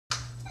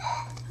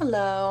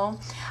Hello.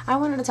 I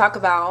wanted to talk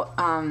about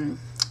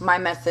my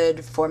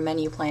method for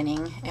menu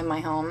planning in my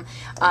home.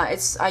 I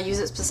use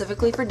it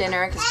specifically for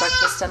dinner because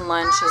breakfast and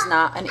lunch is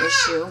not an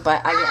issue,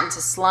 but I get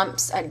into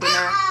slumps at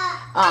dinner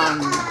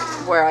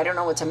where I don't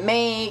know what to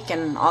make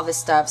and all this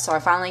stuff. So I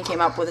finally came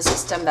up with a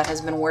system that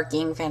has been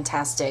working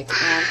fantastic.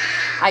 And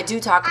I do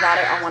talk about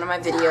it on one of my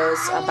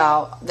videos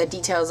about the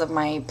details of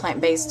my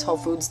plant-based whole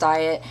foods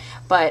diet,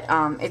 but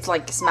it's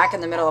like smack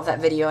in the middle of that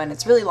video and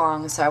it's really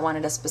long, so I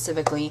wanted to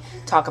specifically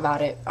talk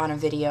about it on a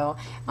video.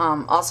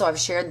 Also, I've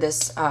shared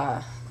this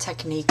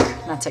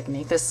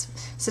this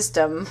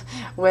system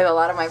with a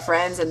lot of my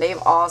friends, and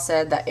they've all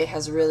said that it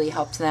has really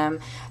helped them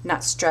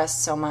not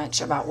stress so much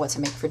about what to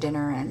make for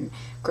dinner and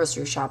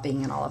grocery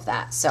shopping and all of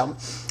that. So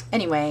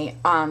anyway,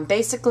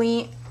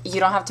 basically you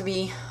don't have to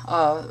be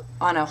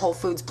on a whole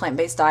foods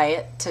plant-based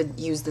diet to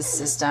use this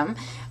system.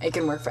 It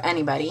can work for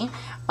anybody.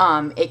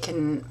 It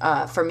can,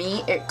 for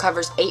me, it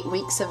covers 8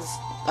 weeks of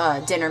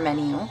dinner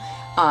menu.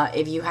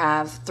 If you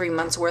have 3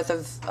 months worth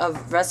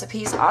of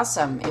recipes,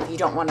 awesome. If you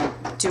don't want to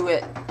do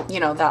it,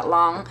 that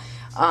long,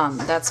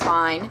 that's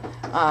fine.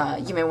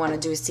 You may want to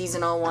do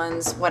seasonal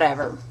ones,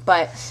 whatever.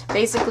 But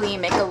basically,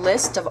 make a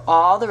list of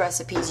all the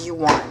recipes you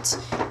want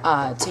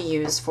to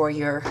use for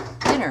your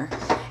dinner.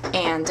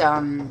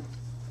 And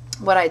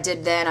what I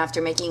did then, after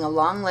making a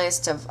long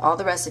list of all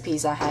the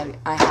recipes I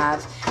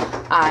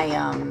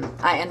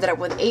ended up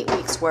with 8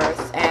 weeks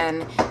worth,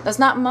 and that's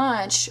not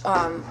much,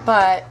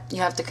 but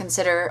you have to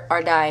consider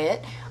our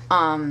diet.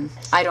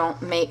 I don't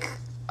make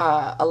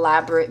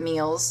elaborate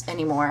meals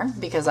anymore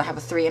because I have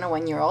a 3 and a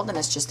 1-year-old, and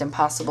it's just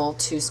impossible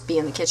to be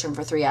in the kitchen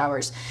for 3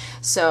 hours.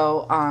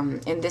 So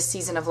in this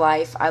season of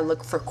life, I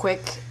look for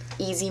quick,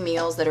 easy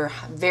meals that are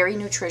very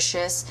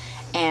nutritious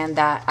and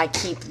that I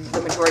keep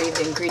the majority of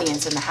the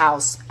ingredients in the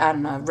house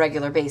on a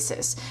regular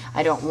basis.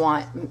 I don't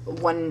want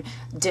one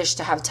dish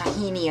to have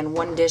tahini and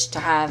one dish to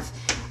have,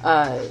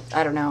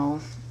 I don't know,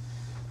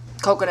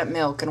 coconut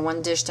milk, and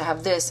one dish to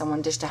have this and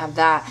one dish to have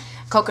that.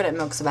 Coconut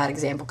milk's a bad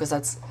example because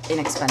that's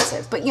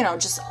inexpensive, but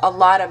just a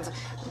lot of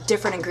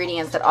different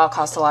ingredients that all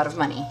cost a lot of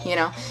money,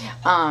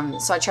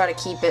 so I try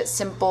to keep it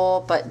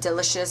simple but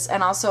delicious,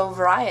 and also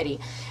variety.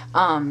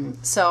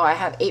 So I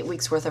have 8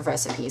 weeks worth of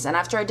recipes, and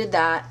after I did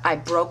that, I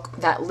broke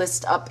that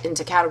list up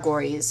into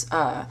categories: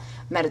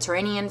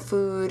 Mediterranean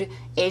food,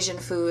 Asian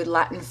food,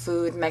 Latin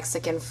food,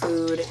 Mexican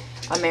food,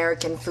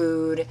 American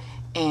food,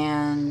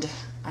 and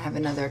I have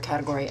another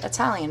category,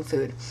 Italian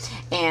food.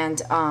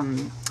 And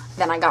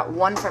then I got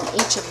one from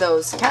each of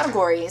those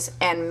categories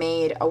and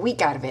made a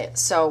week out of it.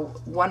 So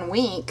 1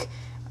 week,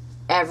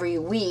 every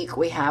week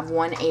we have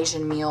one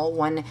Asian meal,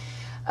 one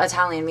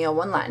Italian meal,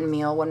 one Latin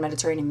meal, one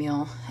Mediterranean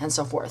meal, and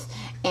so forth.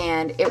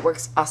 And it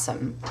works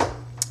awesome.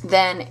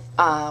 Then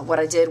what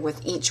I did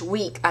with each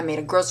week, I made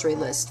a grocery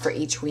list for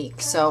each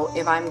week. So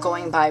if I'm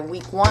going by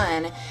week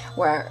 1,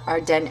 where our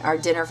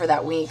dinner for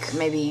that week,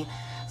 maybe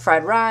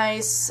fried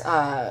rice,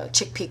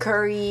 chickpea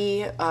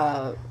curry,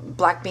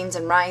 black beans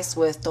and rice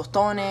with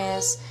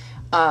tostones,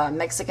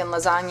 Mexican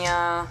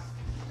lasagna,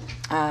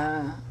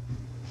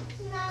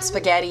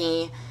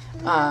 spaghetti,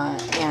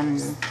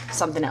 and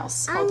something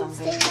else. Hold on,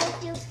 baby.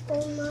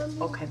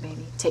 Okay,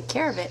 baby. Take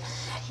care of it.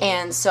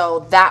 And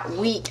so that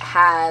week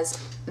has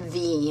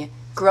the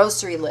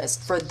grocery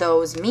list for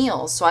those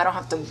meals, so I don't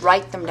have to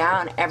write them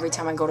down every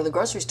time I go to the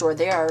grocery store.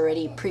 They are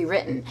already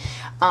pre-written.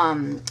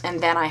 And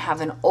then I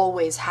have an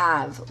always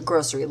have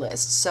grocery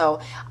list. So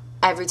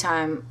every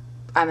time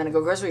I'm going to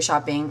go grocery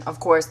shopping, of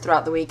course,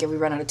 throughout the week, if we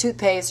run out of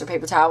toothpaste or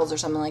paper towels or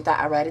something like that,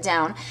 I write it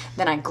down.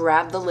 Then I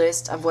grab the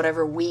list of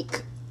whatever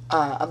week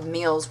of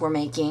meals we're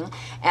making,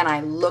 and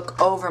I look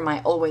over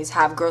my always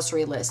have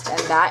grocery list, and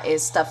that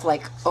is stuff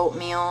like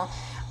oatmeal,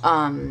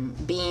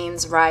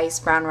 beans, rice,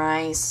 brown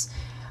rice,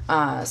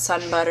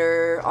 sun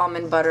butter,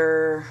 almond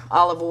butter,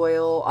 olive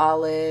oil,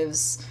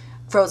 olives,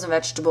 frozen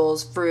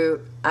vegetables, fruit.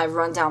 I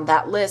run down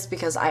that list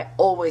because I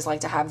always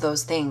like to have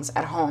those things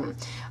at home.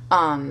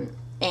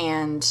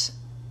 And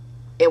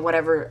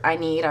whatever I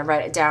need, I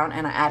write it down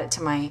and I add it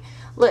to my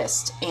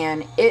list.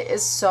 And it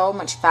is so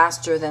much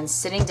faster than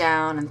sitting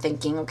down and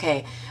thinking,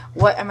 okay,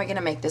 what am I going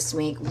to make this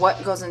week?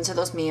 What goes into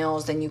those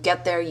meals? Then you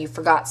get there, you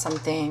forgot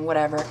something,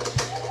 whatever.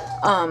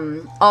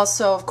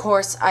 Also, of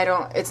course,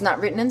 it's not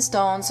written in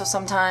stone, so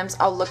sometimes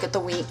I'll look at the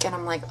week and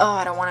I'm like, oh,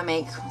 I don't want to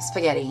make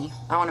spaghetti,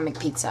 I want to make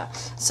pizza,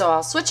 so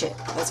I'll switch it,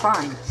 that's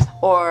fine.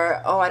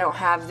 Or, oh, I don't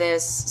have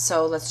this,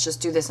 so let's just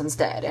do this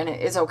instead, and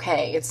it is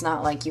okay. It's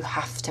not like you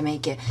have to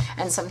make it.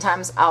 And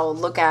sometimes I'll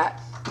look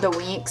at the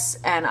weeks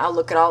and I'll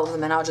look at all of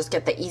them and I'll just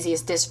get the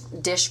easiest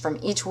dish from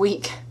each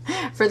week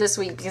for this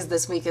week, because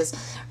this week is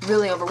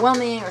really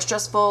overwhelming or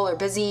stressful or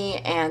busy,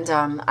 and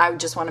I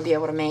just want to be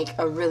able to make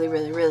a really,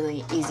 really,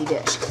 really easy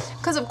dish.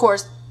 Because of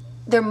course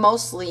they're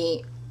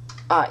mostly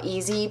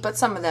easy, but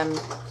some of them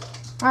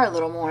are a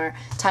little more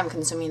time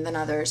consuming than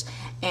others.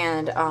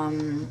 And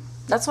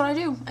that's what I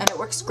do, and it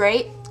works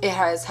great. It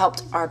has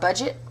helped our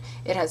budget.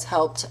 It has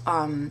helped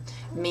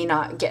me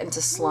not get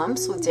into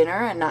slumps with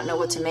dinner and not know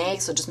what to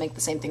make, so just make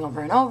the same thing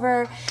over and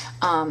over.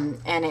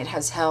 And it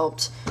has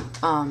helped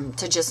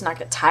to just not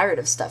get tired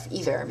of stuff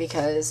either,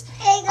 because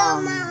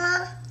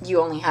you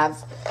only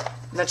have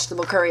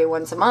vegetable curry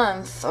once a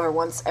month or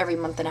once every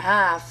month and a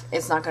half.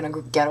 It's not going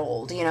to get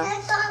old, you know.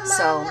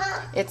 So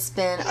it's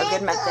been a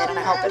good method, and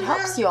I hope it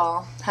helps you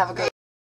all. Have a great